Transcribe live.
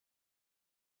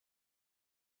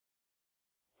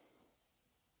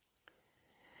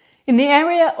In the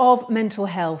area of mental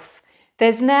health,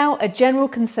 there's now a general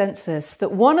consensus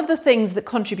that one of the things that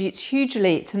contributes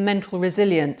hugely to mental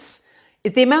resilience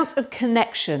is the amount of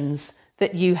connections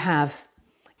that you have.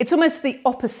 It's almost the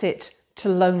opposite to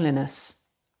loneliness.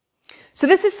 So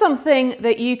this is something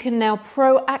that you can now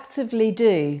proactively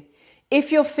do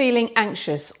if you're feeling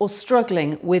anxious or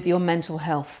struggling with your mental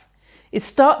health, is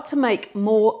start to make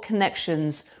more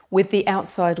connections with the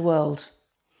outside world.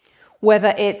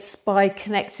 Whether it's by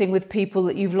connecting with people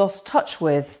that you've lost touch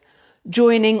with,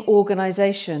 joining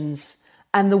organisations,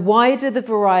 and the wider the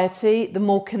variety, the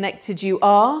more connected you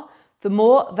are, the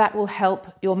more that will help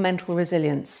your mental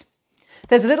resilience.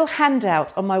 There's a little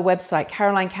handout on my website,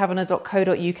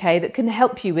 carolinecavanagh.co.uk, that can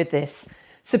help you with this.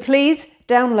 So please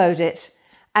download it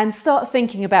and start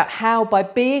thinking about how, by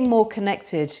being more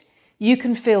connected, you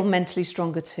can feel mentally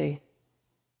stronger too.